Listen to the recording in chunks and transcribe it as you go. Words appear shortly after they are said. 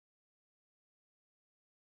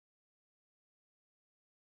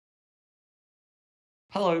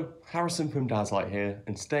Hello, Harrison from Daslight here,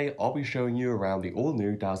 and today I'll be showing you around the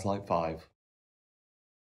all-new Daslight 5.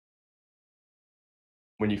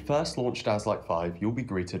 When you first launch Daslight 5, you'll be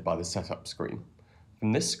greeted by the setup screen.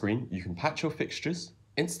 From this screen, you can patch your fixtures,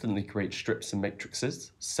 instantly create strips and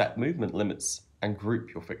matrices, set movement limits, and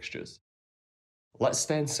group your fixtures. Let's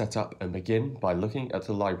stay in setup and begin by looking at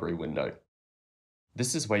the library window.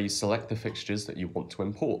 This is where you select the fixtures that you want to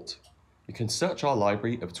import. You can search our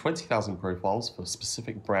library of 20,000 profiles for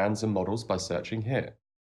specific brands and models by searching here.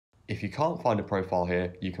 If you can't find a profile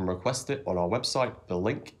here, you can request it on our website. The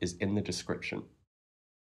link is in the description.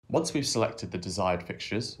 Once we've selected the desired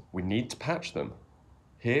fixtures, we need to patch them.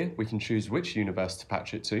 Here we can choose which universe to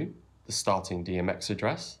patch it to, the starting DMX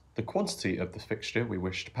address, the quantity of the fixture we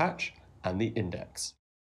wish to patch, and the index.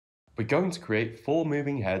 We're going to create 4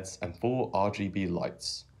 moving heads and 4 RGB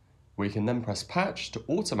lights. We can then press patch to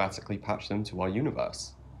automatically patch them to our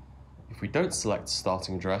universe. If we don't select the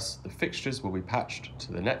starting address, the fixtures will be patched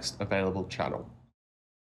to the next available channel.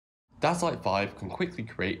 Daslight 5 can quickly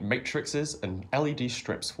create matrices and LED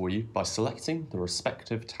strips for you by selecting the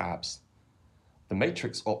respective tabs. The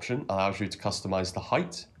matrix option allows you to customize the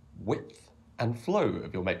height, width, and flow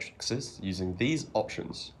of your matrices using these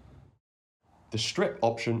options. The strip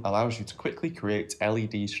option allows you to quickly create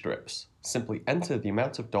LED strips. Simply enter the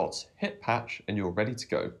amount of dots, hit patch, and you're ready to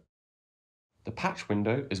go. The patch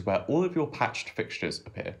window is where all of your patched fixtures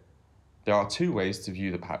appear. There are 2 ways to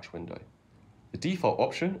view the patch window. The default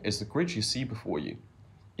option is the grid you see before you.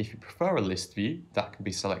 If you prefer a list view, that can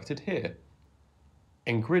be selected here.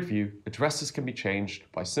 In grid view, addresses can be changed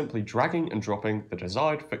by simply dragging and dropping the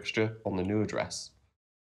desired fixture on the new address.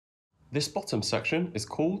 This bottom section is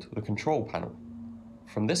called the control panel.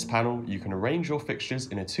 From this panel, you can arrange your fixtures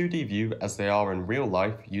in a 2D view as they are in real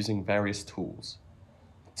life using various tools.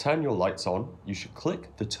 To turn your lights on, you should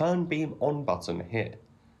click the Turn Beam On button here.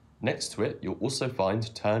 Next to it, you'll also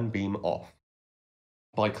find Turn Beam Off.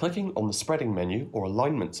 By clicking on the Spreading menu or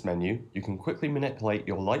Alignments menu, you can quickly manipulate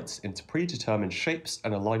your lights into predetermined shapes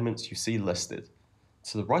and alignments you see listed.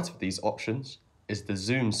 To the right of these options is the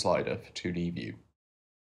Zoom slider for 2D view.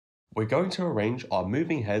 We're going to arrange our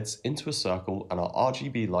moving heads into a circle and our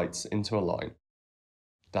RGB lights into a line.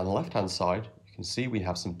 Down the left-hand side, you can see we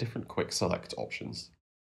have some different quick select options.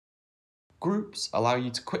 Groups allow you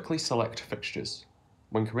to quickly select fixtures.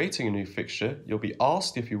 When creating a new fixture, you'll be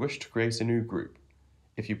asked if you wish to create a new group.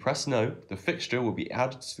 If you press no, the fixture will be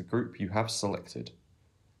added to the group you have selected.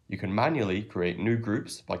 You can manually create new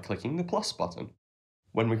groups by clicking the plus button.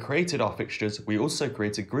 When we created our fixtures, we also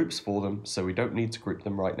created groups for them, so we don't need to group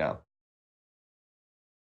them right now.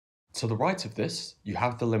 To the right of this, you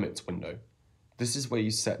have the limits window. This is where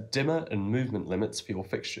you set dimmer and movement limits for your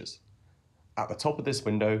fixtures. At the top of this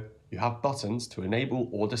window, you have buttons to enable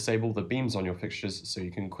or disable the beams on your fixtures so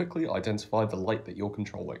you can quickly identify the light that you're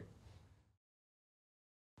controlling.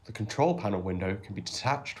 The control panel window can be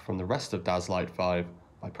detached from the rest of Daslight 5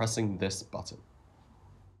 by pressing this button.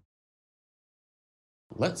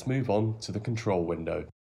 Let's move on to the control window.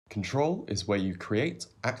 Control is where you create,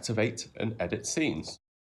 activate, and edit scenes.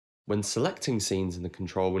 When selecting scenes in the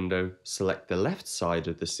control window, select the left side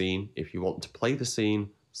of the scene if you want to play the scene,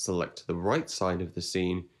 select the right side of the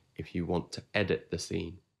scene if you want to edit the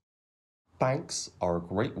scene. Banks are a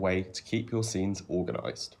great way to keep your scenes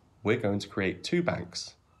organized. We're going to create 2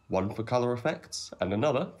 banks, one for color effects and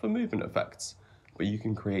another for movement effects, but you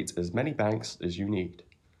can create as many banks as you need.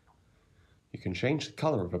 You can change the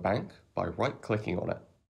color of a bank by right-clicking on it.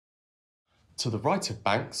 To the right of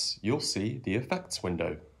banks, you'll see the effects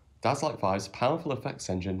window. Daslight 5's powerful effects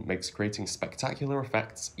engine makes creating spectacular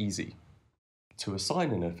effects easy. To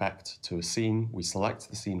assign an effect to a scene, we select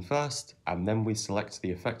the scene first, and then we select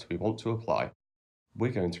the effect we want to apply.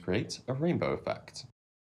 We're going to create a rainbow effect.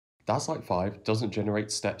 Daslight 5 doesn't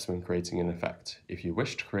generate steps when creating an effect. If you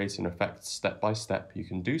wish to create an effect step by step, you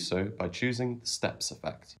can do so by choosing the steps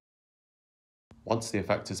effect. Once the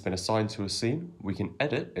effect has been assigned to a scene, we can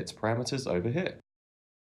edit its parameters over here.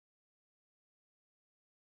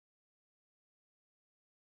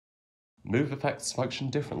 Move effects function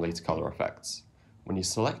differently to color effects. When you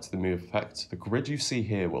select the move effect, the grid you see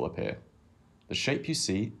here will appear. The shape you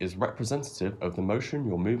see is representative of the motion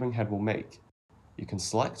your moving head will make. You can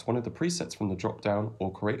select one of the presets from the drop-down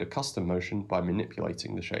or create a custom motion by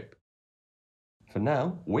manipulating the shape. For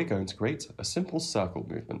now, we're going to create a simple circle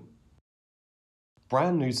movement.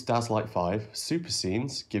 Brand new to Daslight 5, Super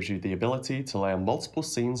Scenes gives you the ability to layer multiple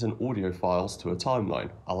scenes and audio files to a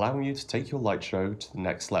timeline, allowing you to take your light show to the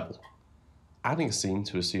next level. Adding a scene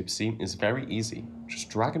to a super scene is very easy. Just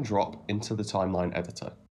drag and drop into the timeline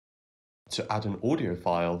editor. To add an audio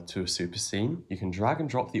file to a super scene, you can drag and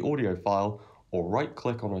drop the audio file or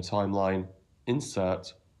right-click on a timeline,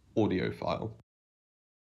 insert audio file.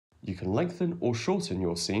 You can lengthen or shorten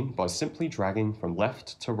your scene by simply dragging from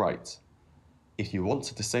left to right. If you want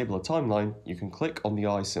to disable a timeline, you can click on the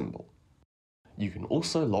eye symbol. You can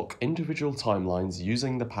also lock individual timelines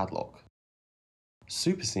using the padlock.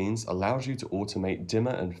 Super Scenes allows you to automate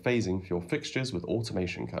dimmer and phasing for your fixtures with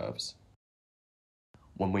automation curves.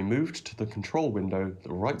 When we moved to the control window,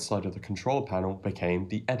 the right side of the control panel became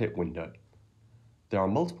the edit window. There are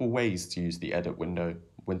multiple ways to use the edit window.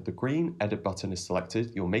 When the green edit button is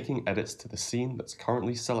selected, you're making edits to the scene that's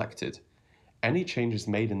currently selected. Any changes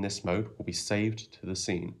made in this mode will be saved to the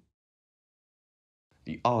scene.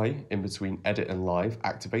 The eye in between edit and live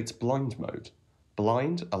activates blind mode.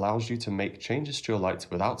 Blind allows you to make changes to your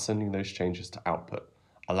lights without sending those changes to output,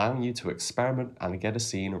 allowing you to experiment and get a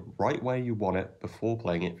scene right where you want it before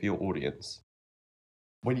playing it for your audience.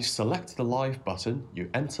 When you select the live button, you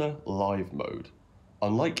enter live mode.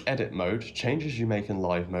 Unlike edit mode, changes you make in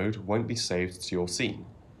live mode won't be saved to your scene.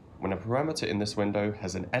 When a parameter in this window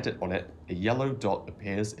has an edit on it, a yellow dot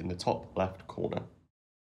appears in the top left corner.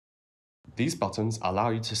 These buttons allow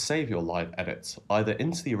you to save your live edits, either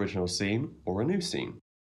into the original scene or a new scene.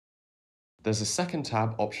 There's a second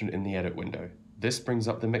tab option in the edit window. This brings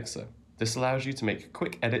up the mixer. This allows you to make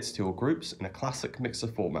quick edits to your groups in a classic mixer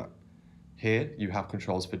format. Here you have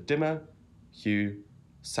controls for dimmer, hue,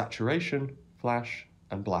 saturation, flash,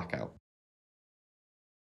 and blackout.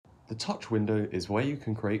 The touch window is where you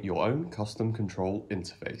can create your own custom control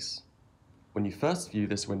interface. When you first view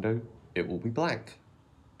this window, it will be blank.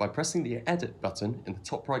 By pressing the Edit button in the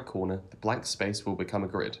top right corner, the blank space will become a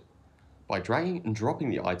grid. By dragging and dropping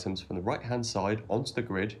the items from the right-hand side onto the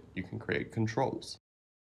grid, you can create controls.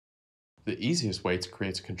 The easiest way to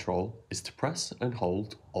create a control is to press and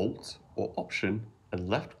hold Alt or Option and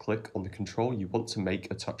left-click on the control you want to make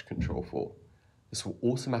a touch control for. This will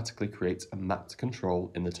automatically create a mapped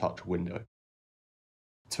control in the touch window.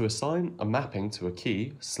 To assign a mapping to a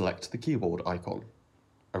key, select the keyboard icon.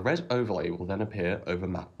 A red overlay will then appear over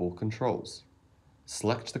mappable controls.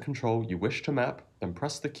 Select the control you wish to map, then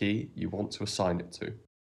press the key you want to assign it to.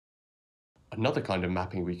 Another kind of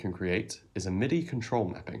mapping we can create is a MIDI control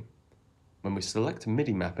mapping. When we select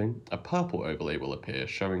MIDI mapping, a purple overlay will appear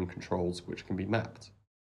showing controls which can be mapped.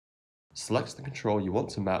 Select the control you want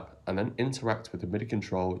to map and then interact with the MIDI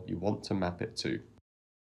control you want to map it to.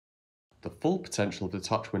 The full potential of the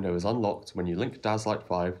touch window is unlocked when you link Daslight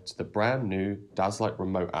 5 to the brand new Daslight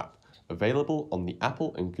Remote app, available on the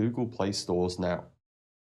Apple and Google Play stores now.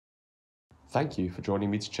 Thank you for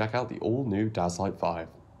joining me to check out the all-new Daslight 5.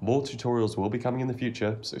 More tutorials will be coming in the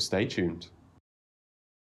future, so stay tuned.